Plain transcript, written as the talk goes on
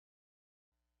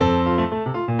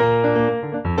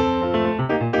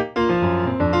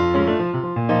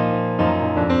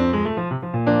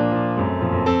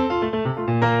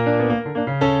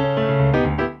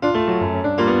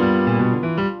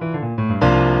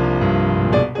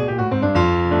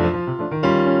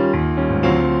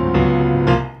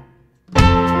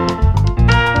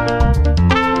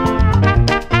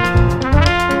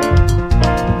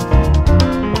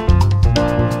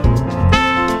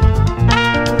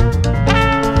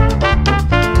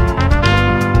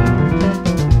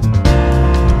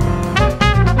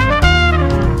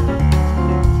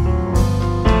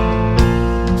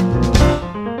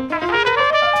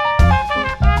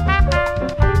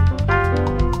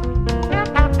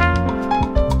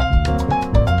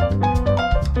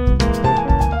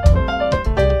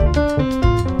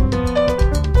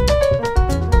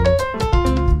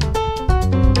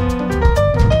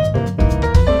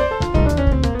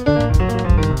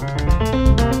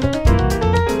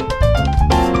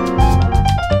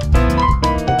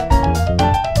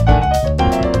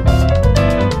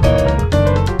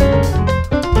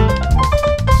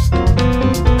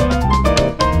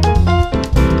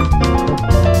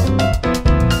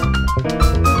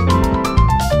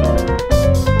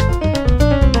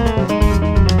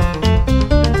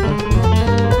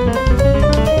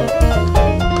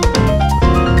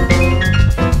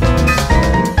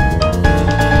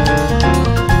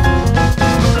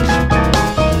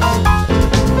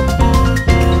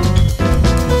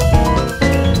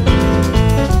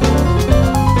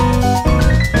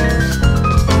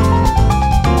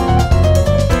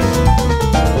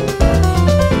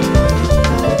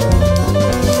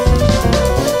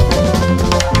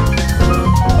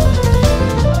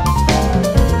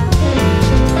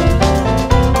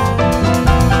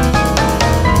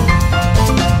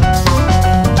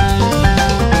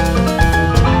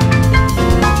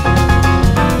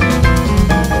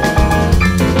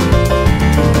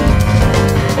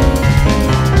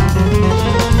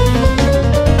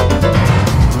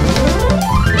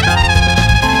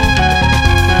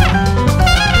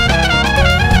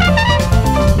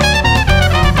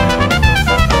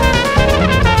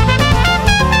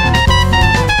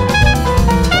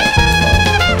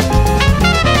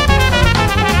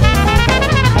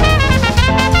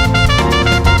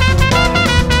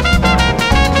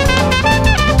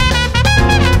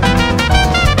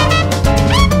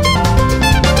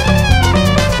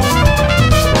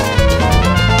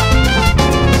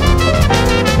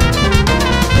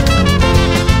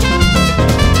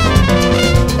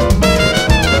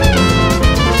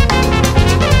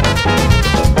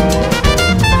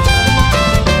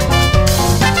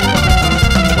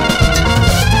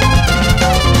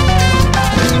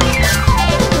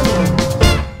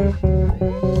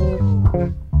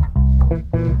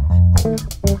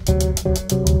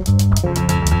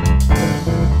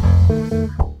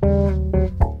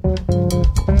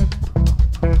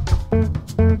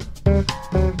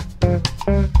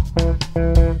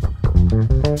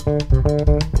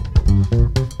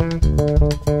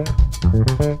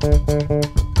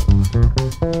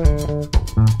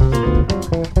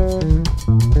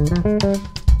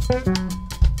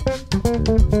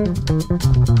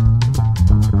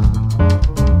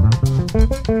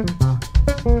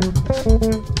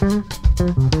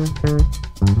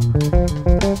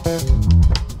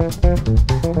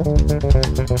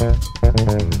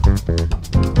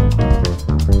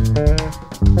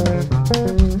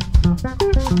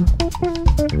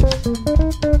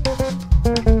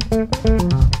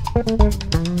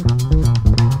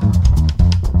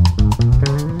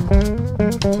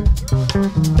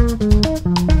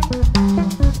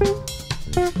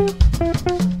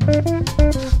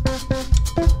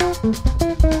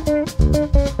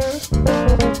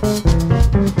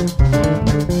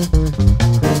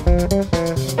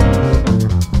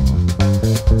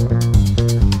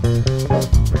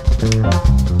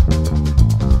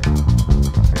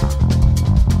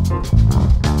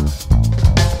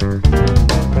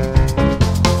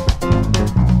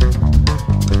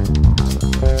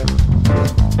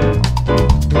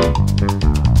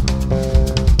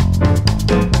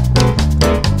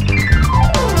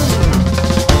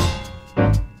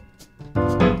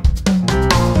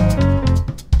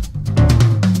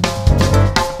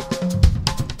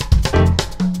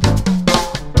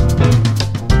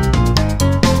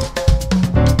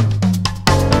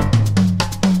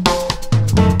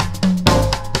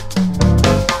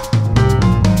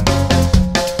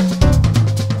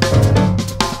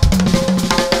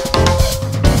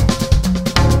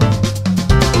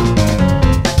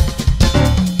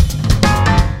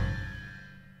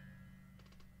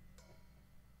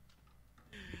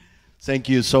Thank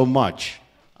you so much.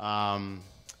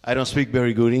 I don't speak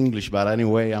very good English, but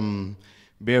anyway, I'm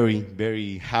very,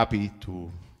 very happy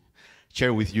to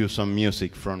share with you some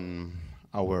music from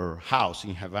our house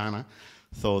in Havana.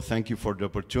 So thank you for the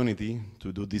opportunity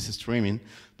to do this streaming.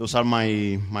 Those are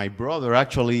my brother,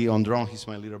 actually on drum, he's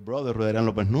my little brother,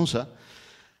 Harold López-Nussa.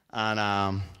 And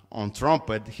on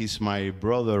trumpet, he's my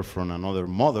brother from another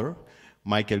mother,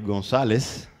 Michael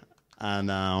Gonzalez.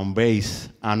 And on bass,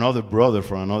 another brother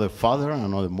from another father and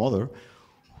another mother,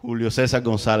 Julio Cesar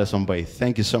Gonzalez on bass.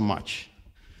 Thank you so much.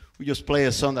 We just play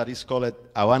a song that is called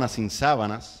Havana Sin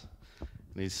Sábanas.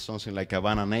 It's something like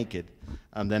Havana Naked.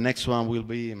 And the next one will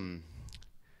be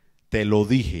Te Lo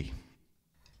Dije.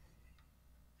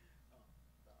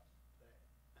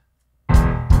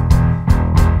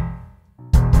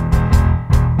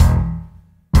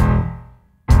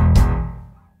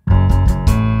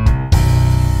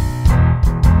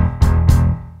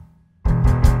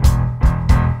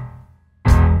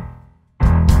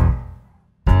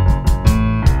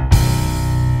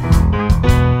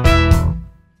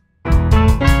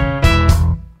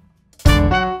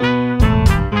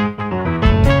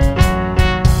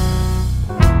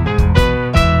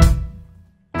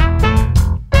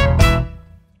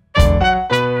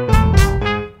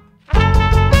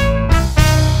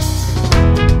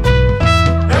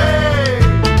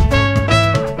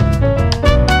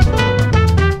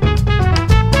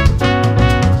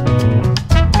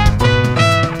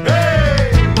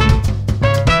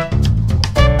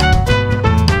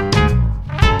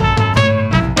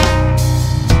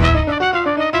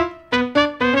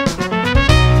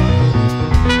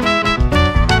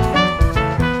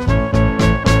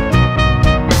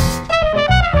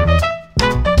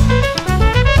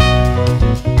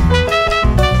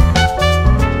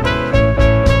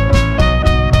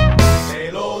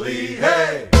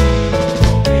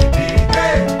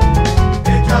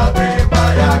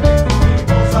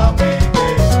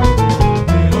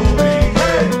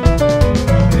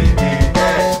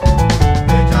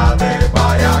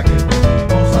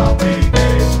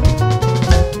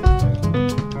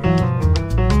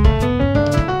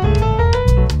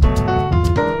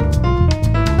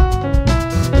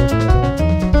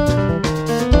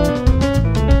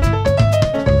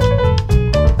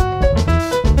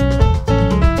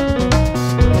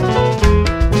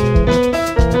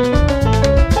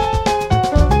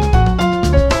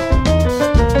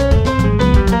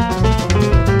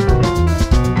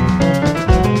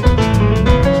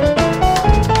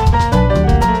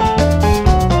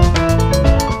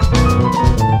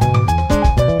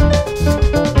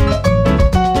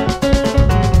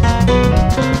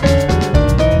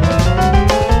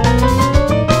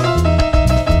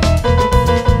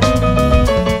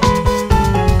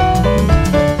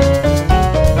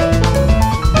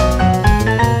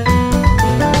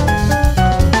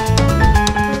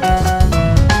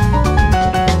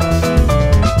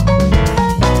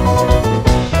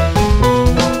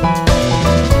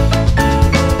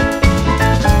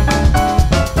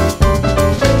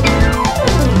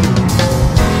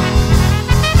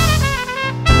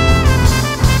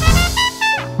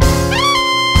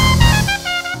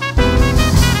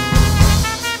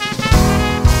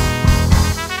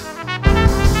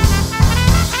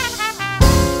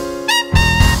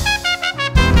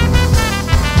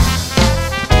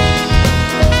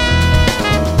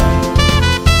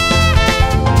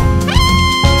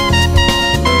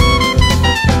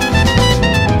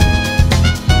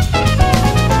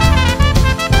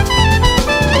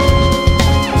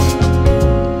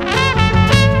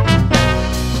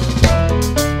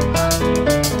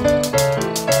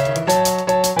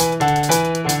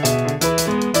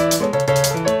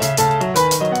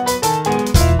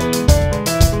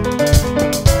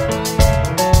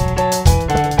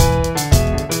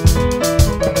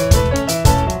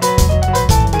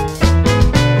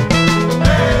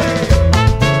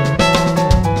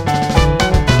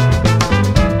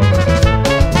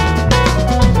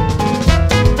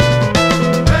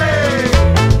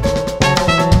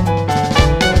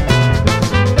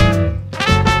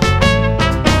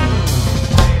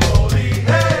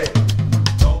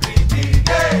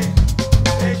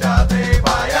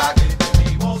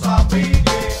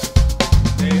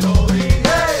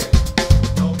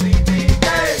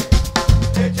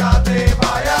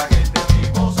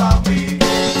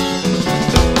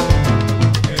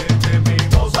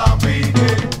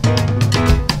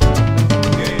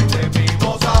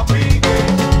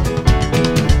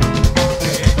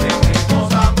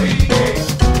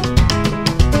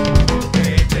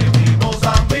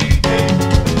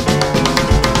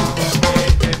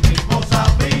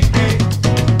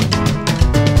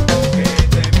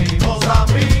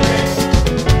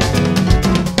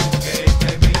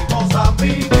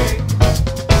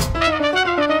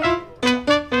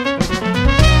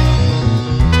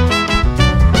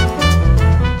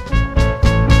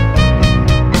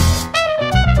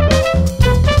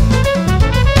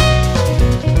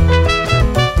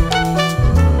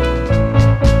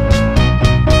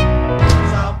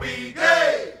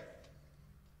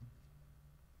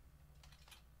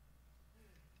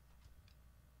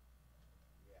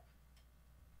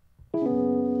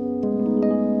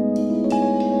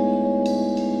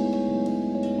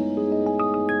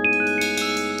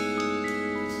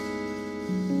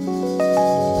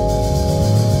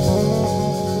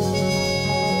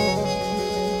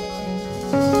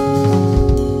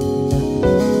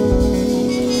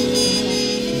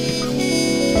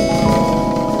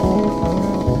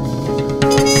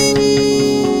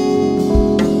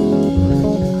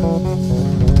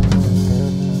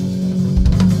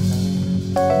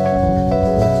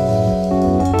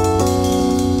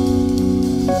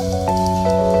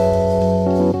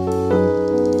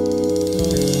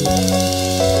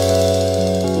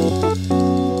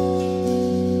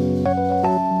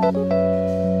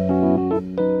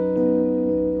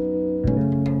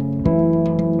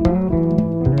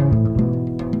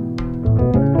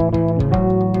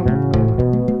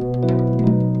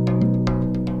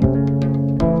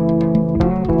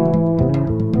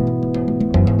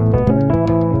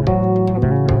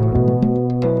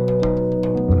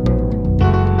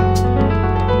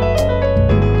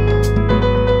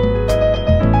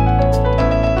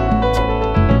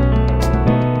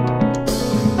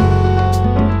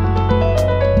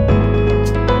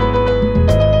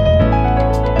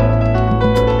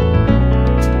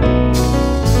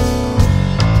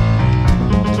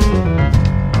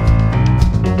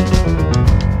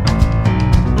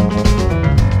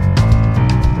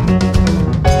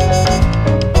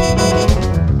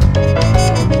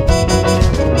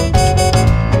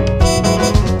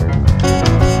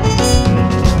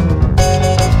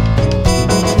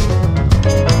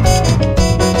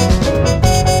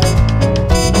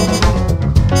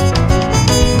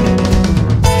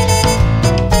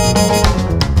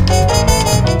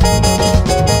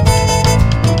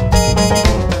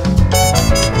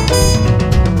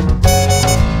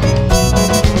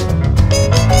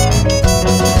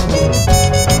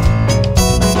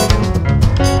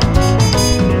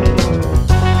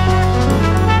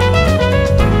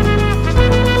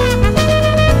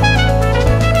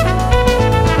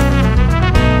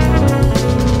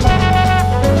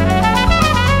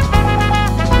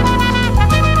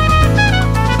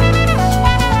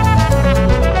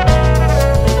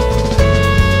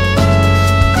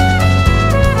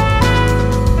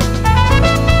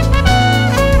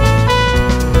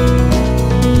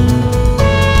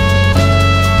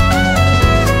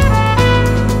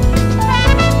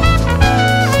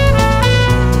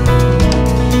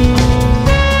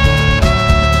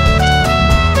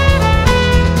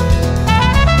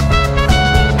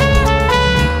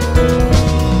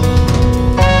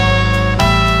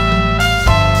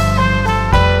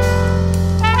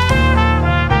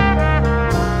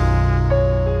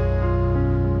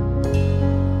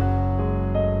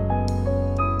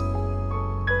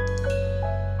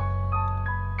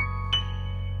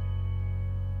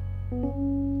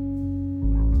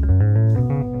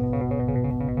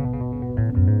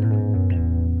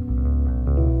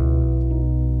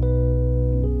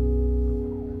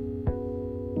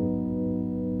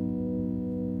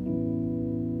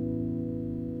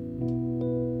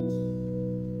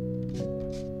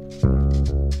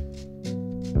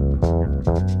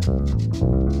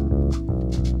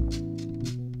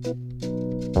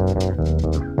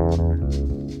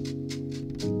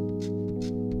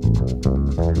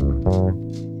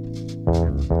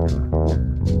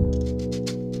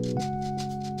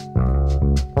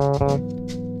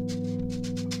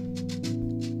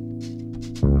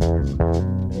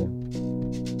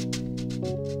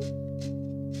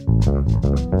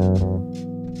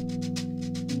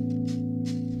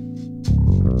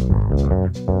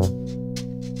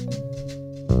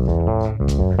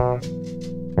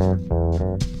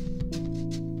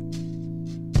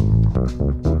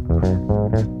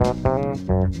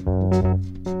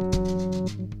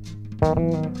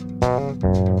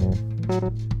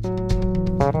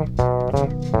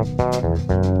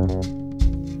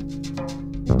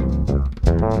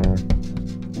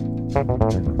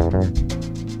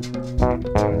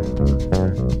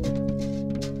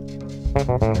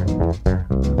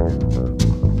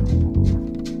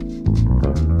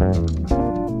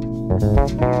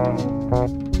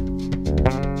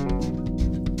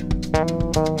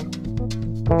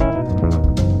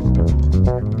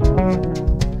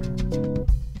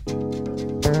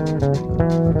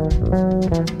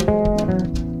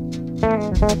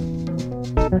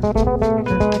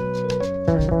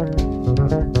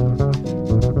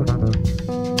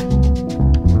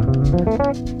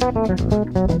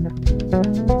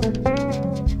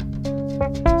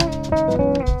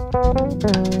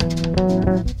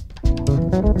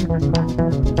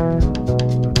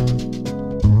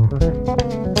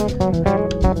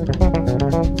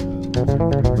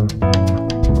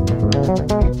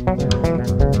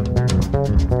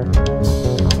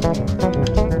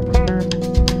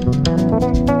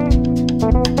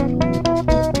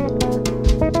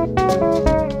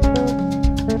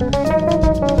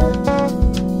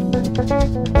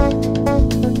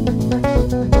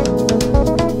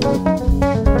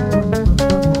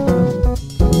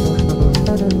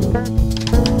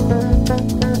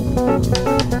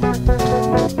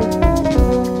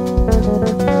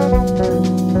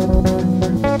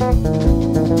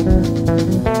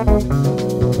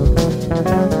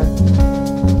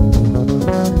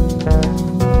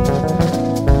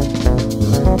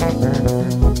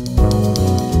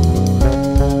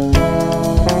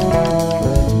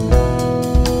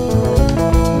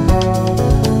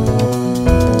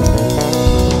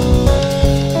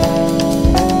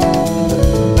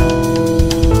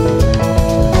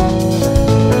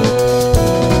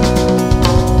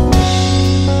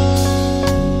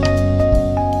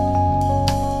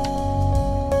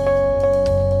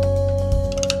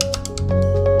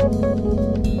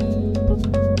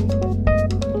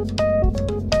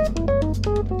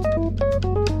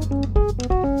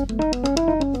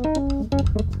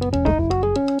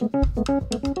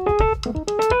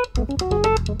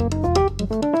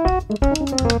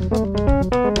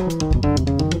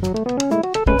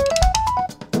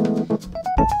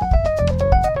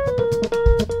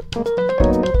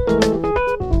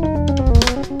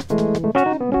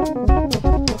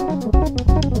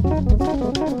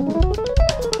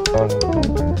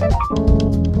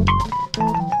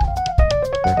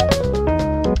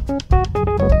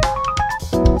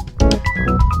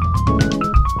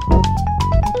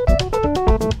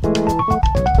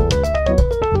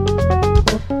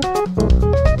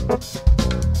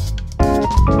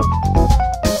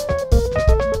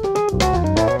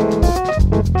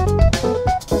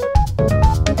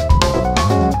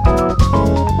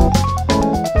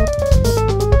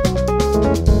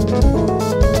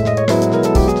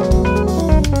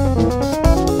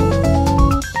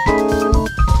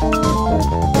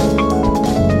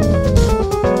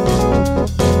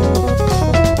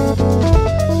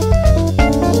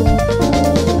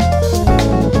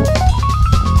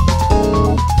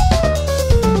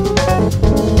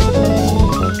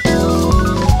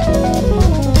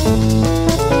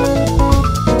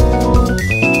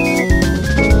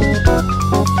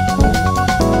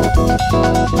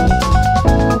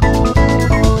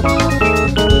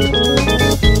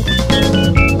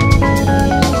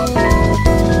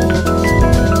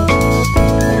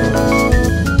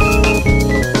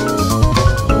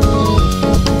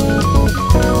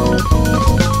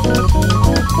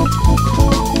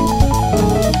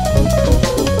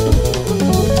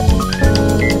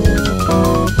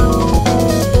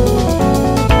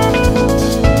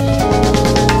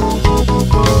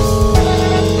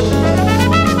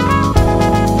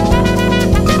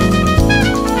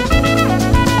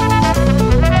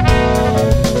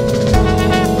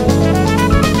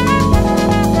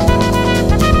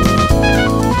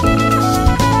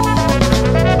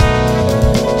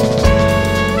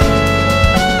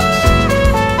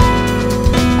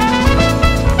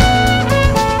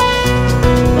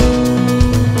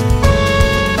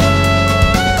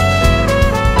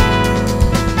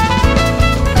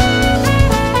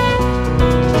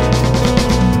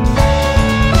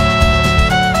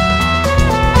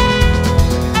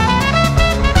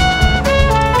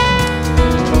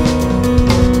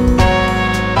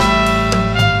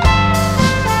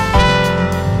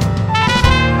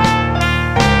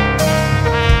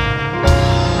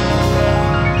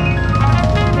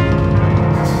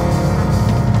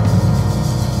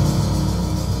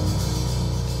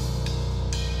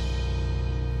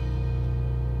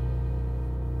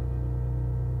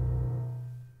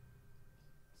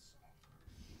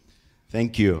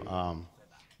 Thank you.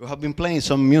 We have been playing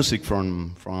some music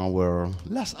from our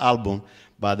last album,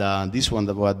 but this one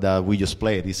that we just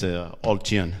played is an old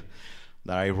tune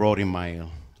that I wrote in my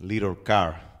little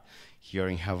car here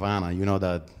in Havana. You know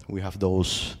that we have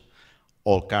those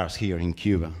old cars here in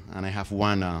Cuba, and I have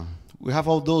one. We have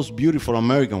all those beautiful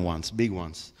American ones, big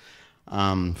ones,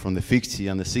 from the 50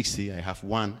 and the 60. I have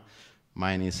one.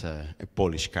 Mine is a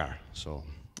Polish car, so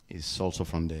it's also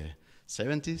from the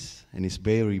 70s, and it's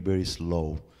very, very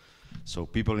slow. So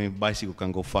people in bicycle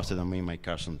can go faster than me in my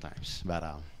car sometimes. But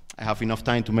I have enough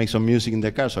time to make some music in the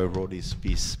car, so I wrote this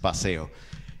piece, Paseo,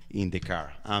 in the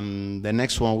car. The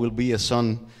next one will be a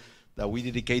song that we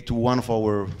dedicate to one of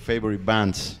our favorite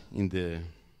bands in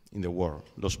the world,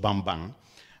 Los Bam Bam.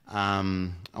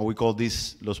 And we call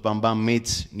this Los Bam Bam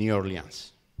meets New Orleans.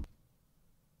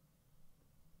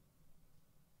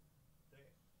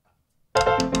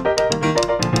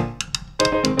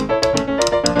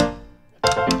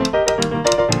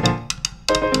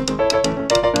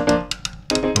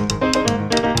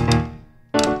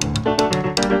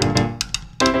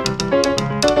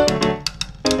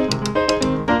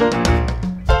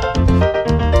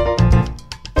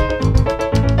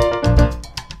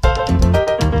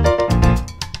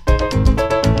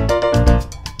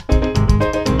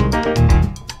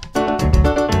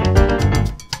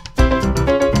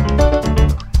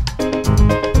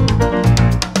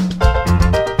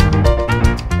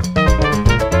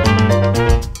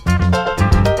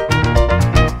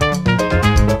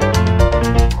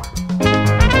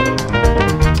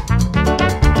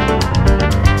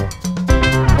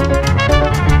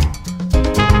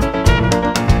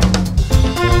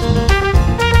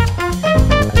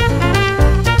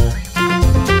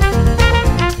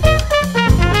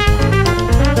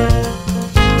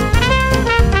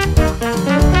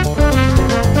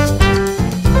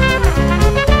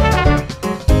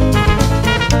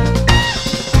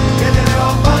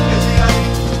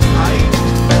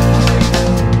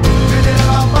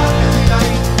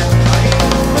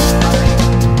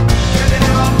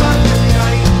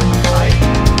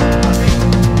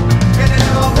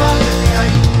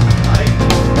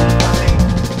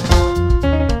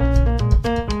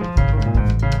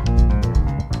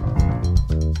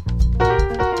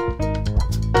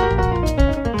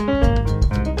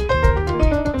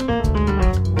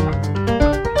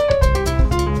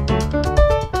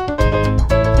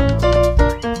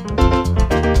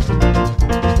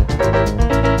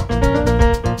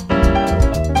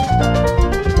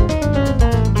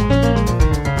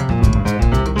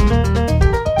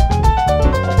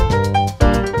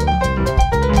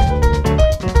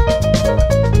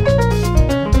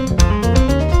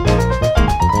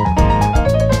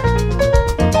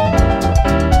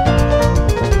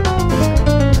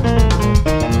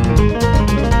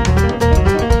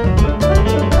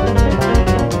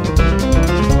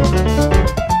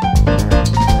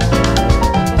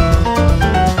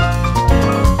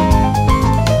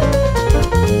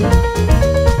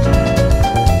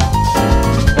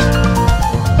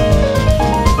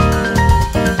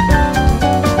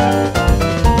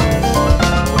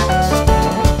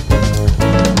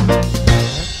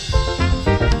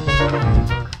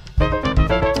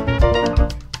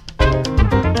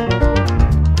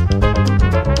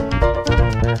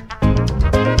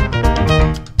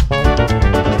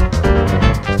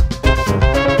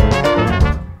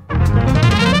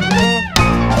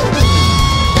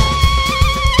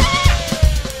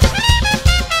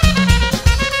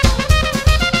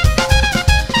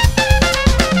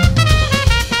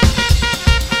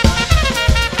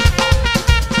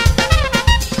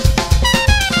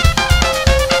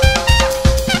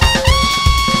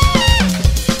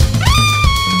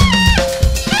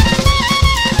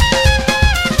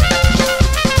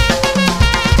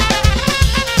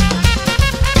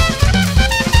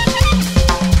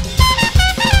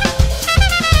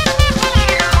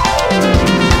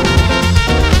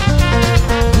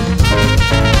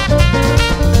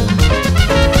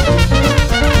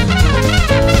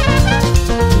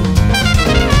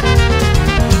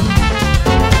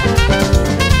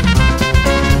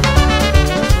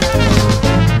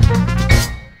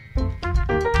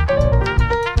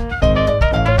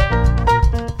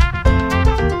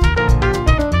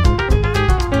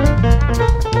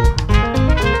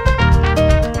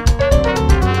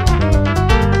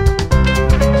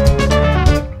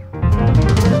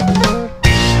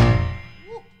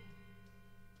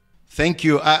 Thank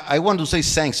you. I want to say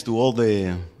thanks to all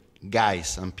the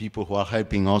guys and people who are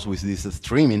helping us with this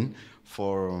streaming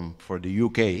for the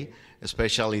UK,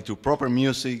 especially to Proper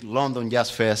Music, London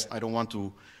Jazz Fest. I don't want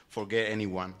to forget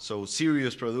anyone. So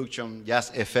Sirius Production, Jazz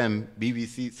FM,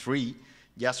 BBC 3,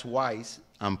 Jazz Wise,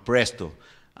 and Presto.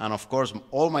 And of course,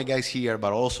 all my guys here,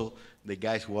 but also the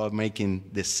guys who are making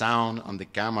the sound and the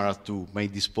camera to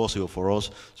make this possible for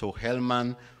us. So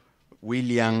Hellman,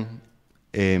 William,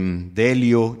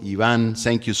 Delio, Ivan,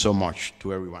 thank you so much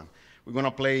to everyone. We're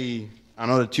gonna play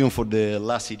another tune for the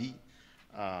last CD.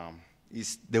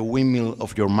 It's The Windmill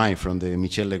of Your Mind from the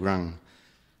Michel Legrand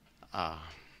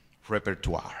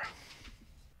repertoire.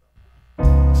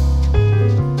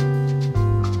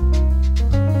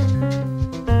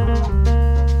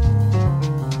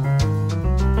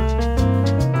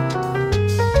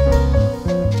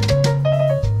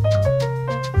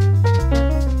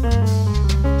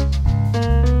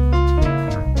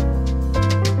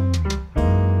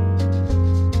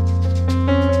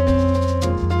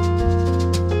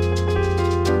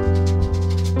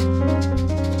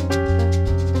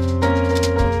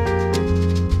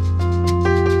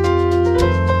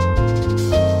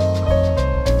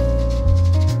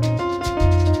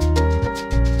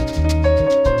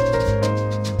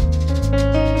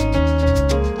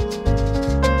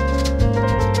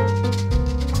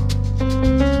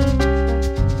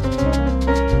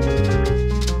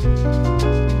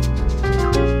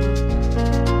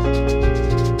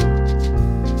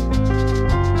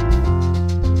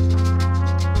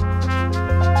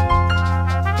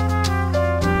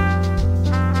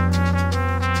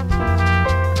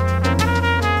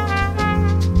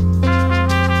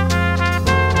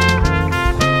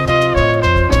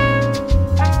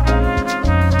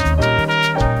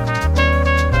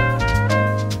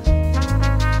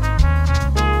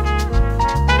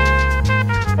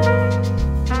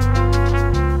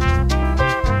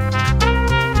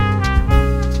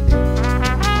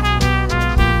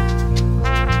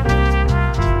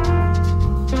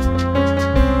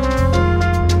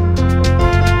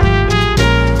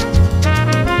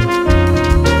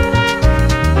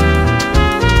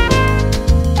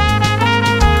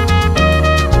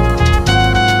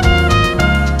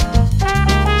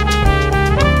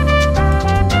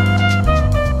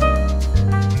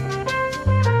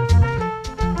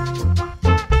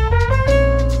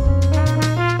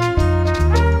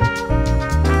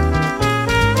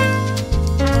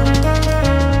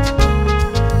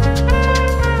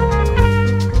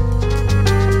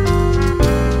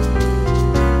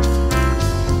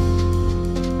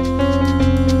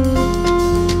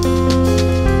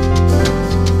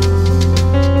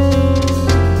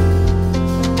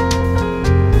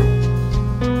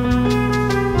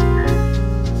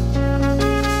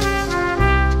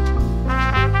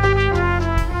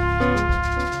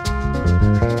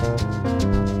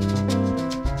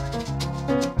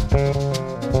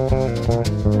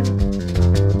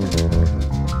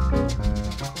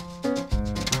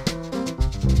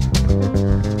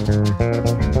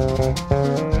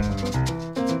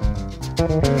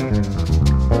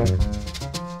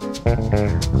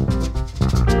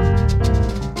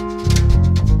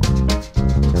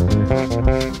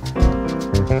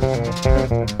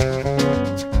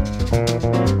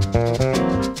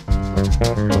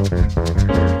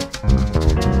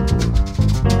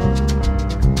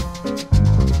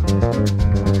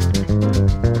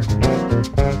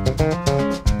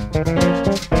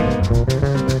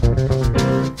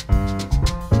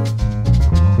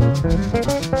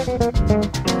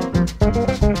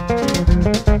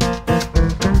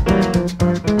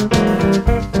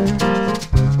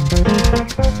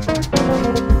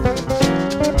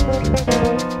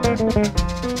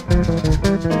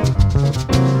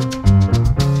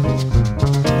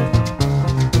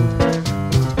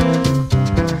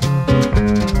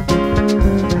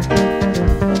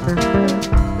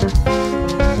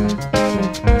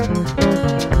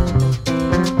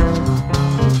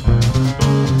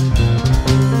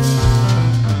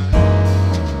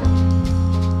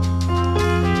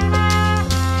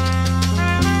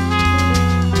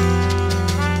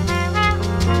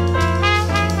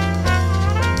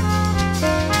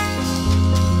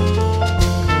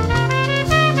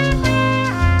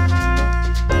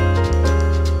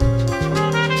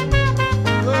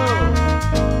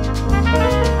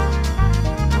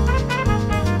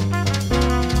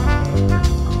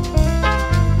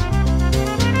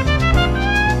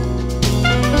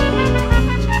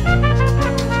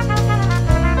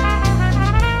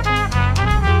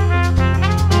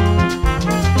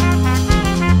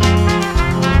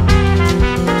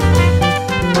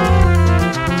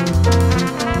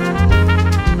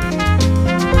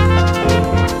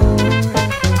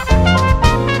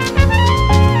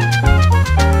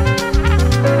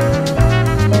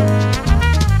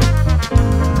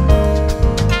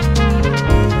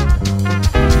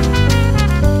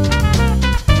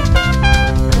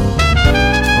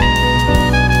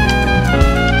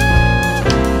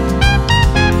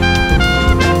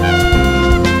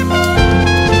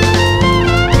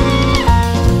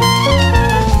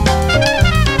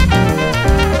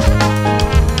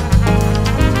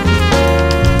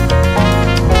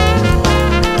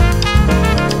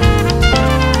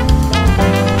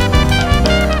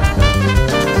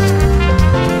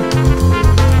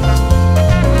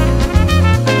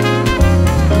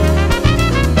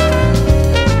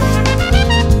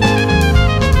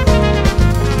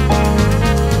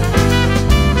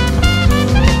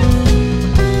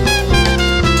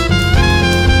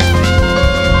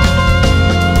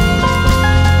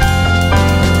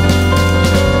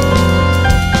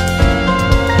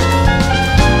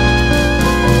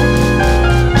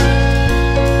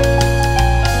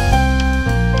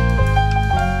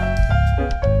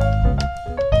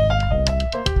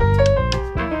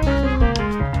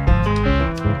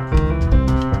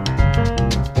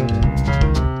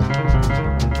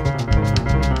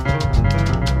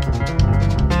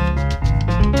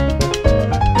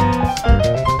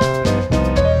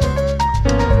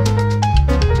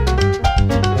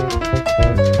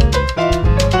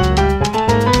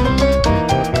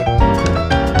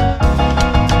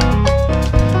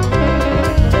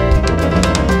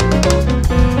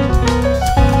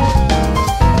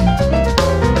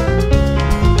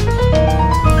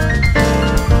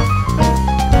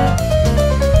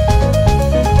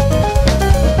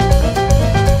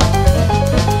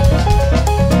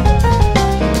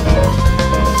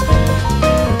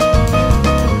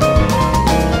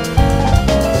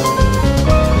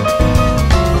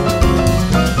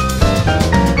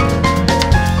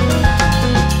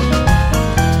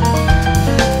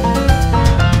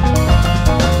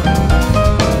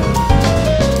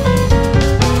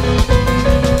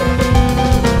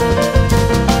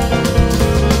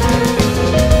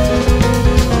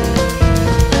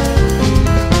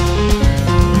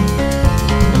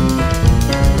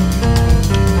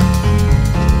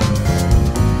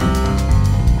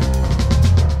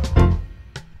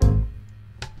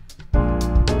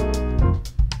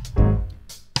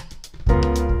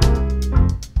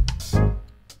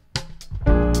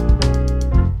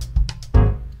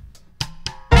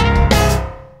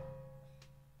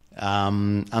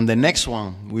 And the next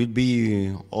one will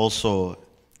be also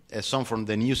a song from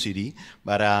the new CD,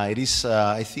 but it is,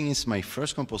 I think it's my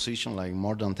first composition, like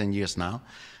more than 10 years now.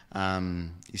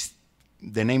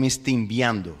 The name is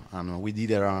Timbiando, and we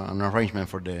did an arrangement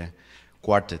for the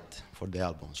quartet for the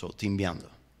album, so Timbiando.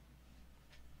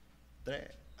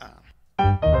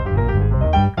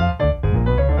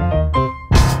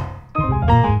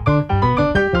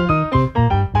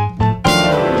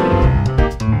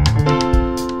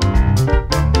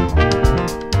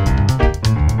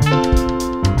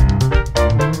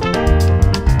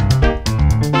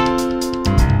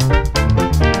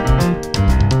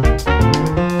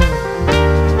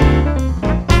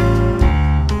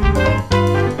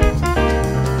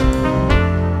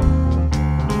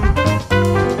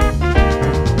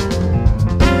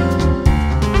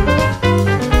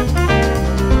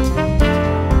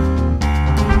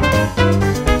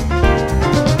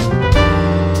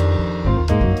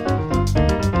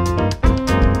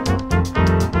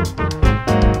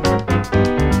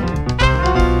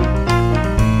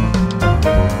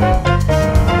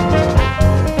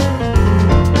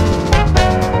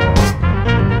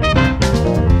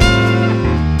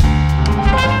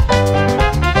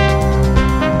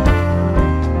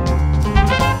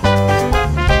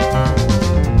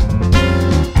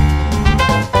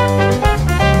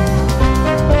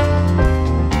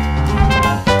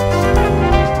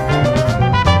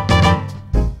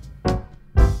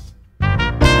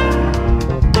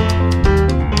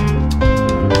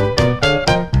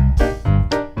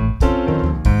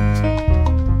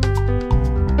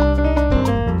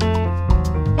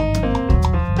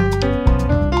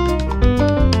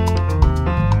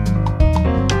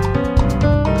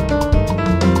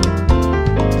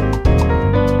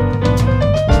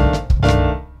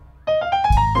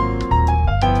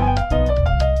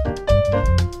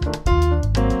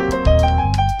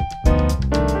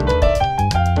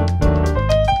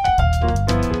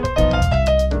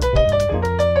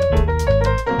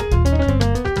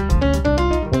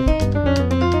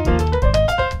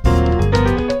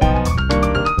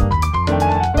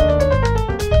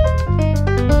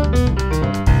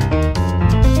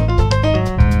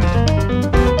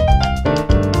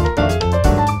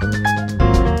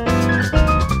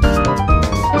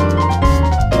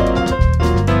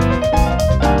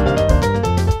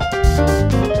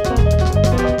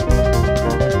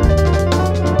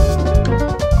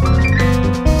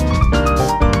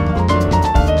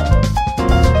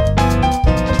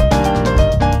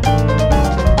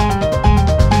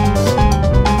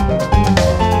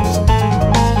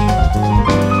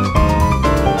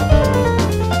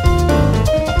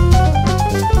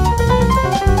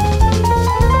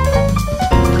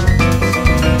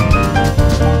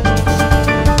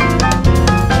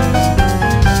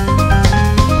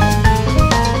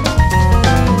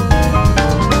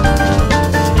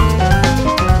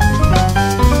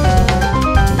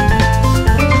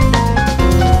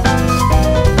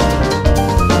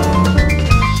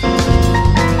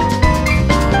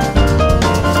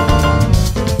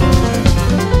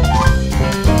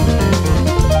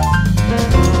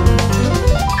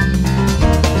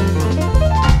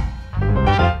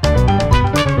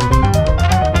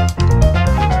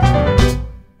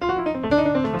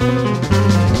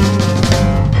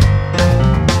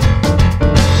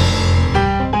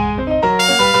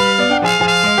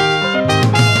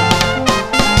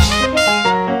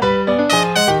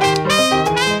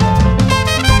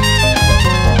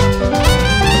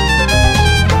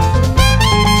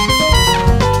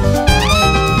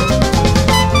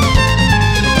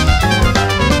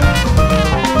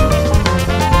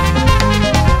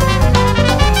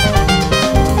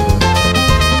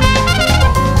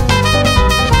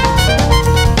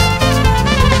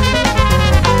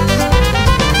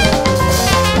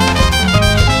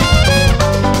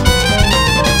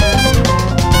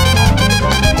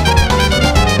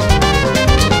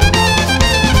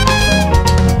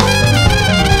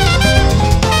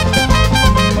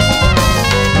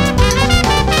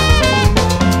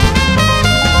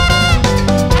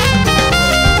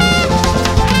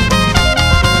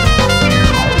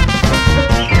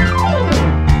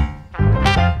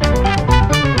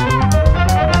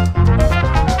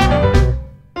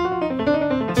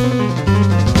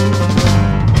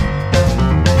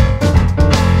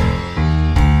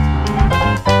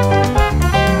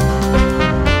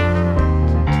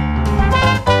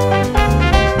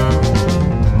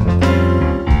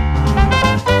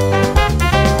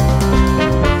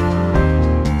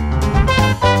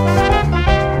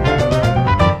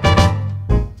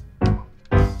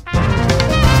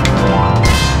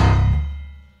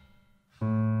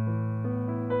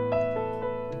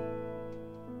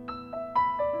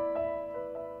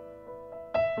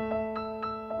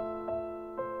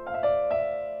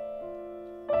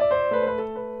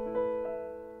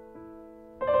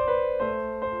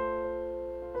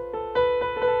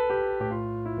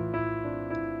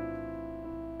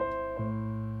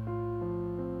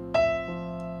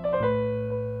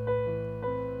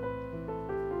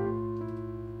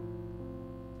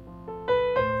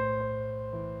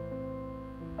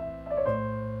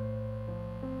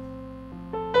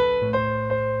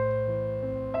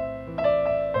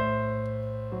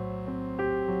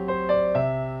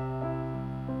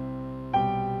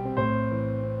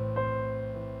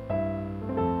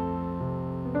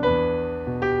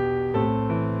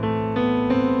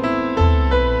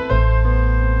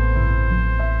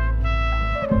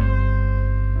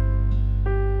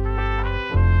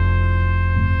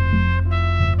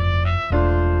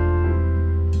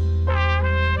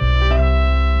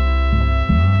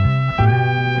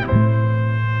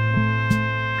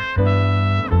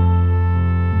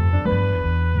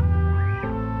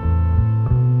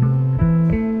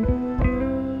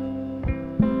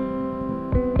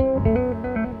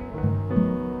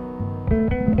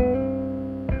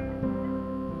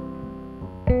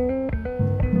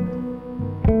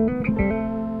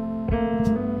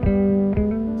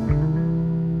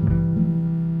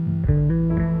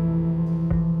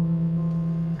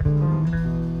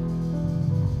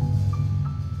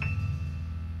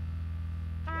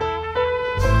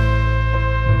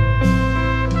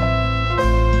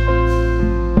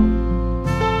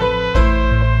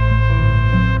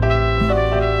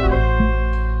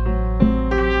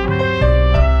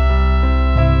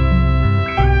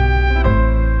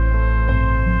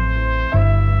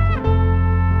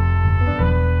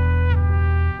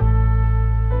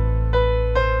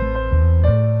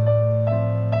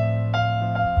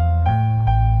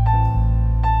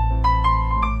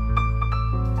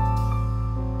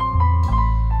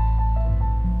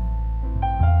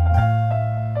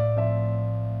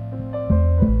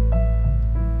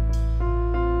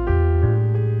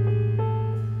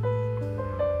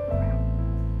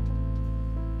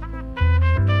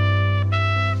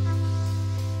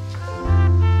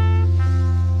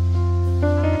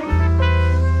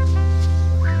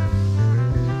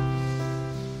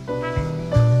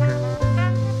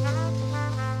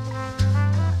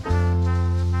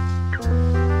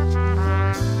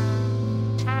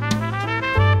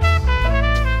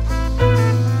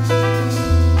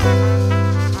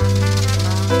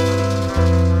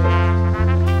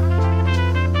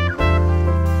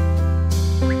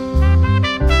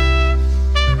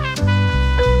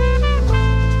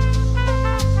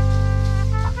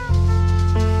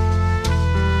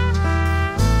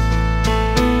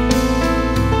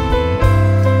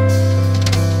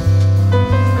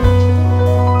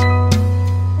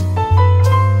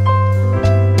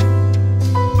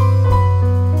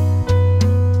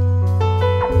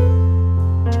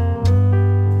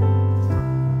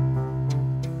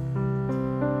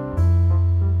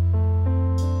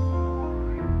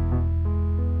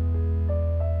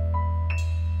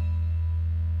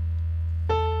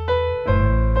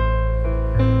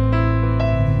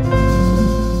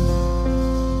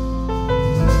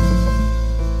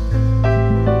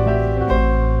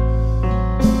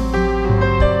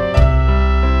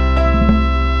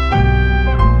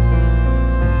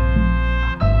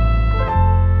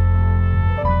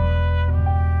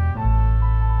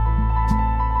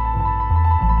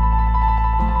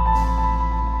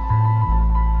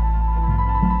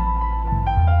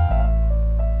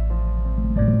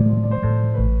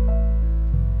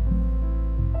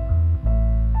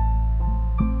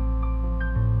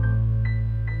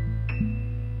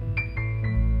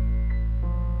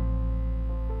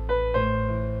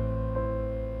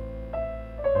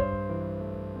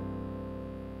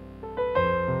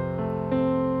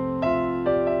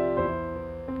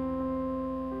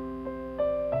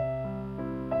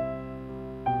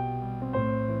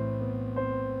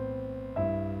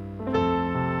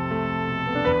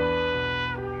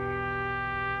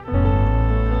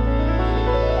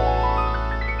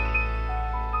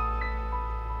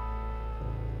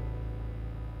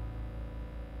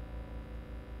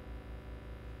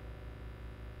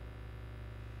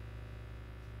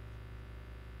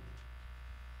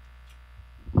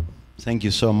 Thank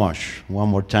you so much. One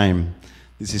more time.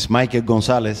 This is Michael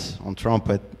Gonzalez on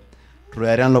trumpet,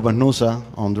 Harold López-Nussa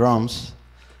on drums,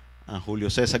 and Julio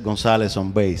César Gonzalez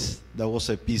on bass. That was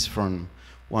a piece from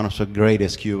one of the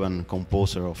greatest Cuban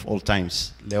composers of all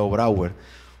times, Leo Brouwer,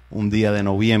 Un Día de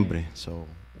Noviembre, so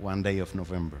one day of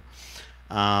November.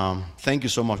 Thank you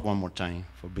so much one more time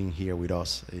for being here with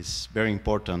us. It's very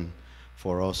important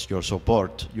for us, your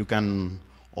support. You can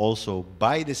also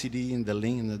buy the CD in the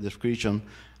link in the description,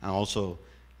 and also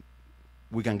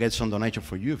we can get some donation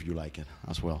for you if you like it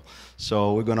as well.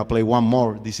 So we're gonna play one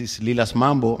more. This is Lila's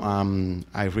Mambo.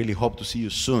 I really hope to see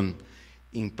you soon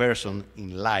in person,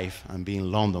 in live, and be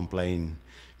in London playing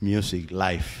music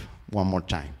live one more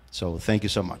time. So thank you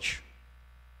so much.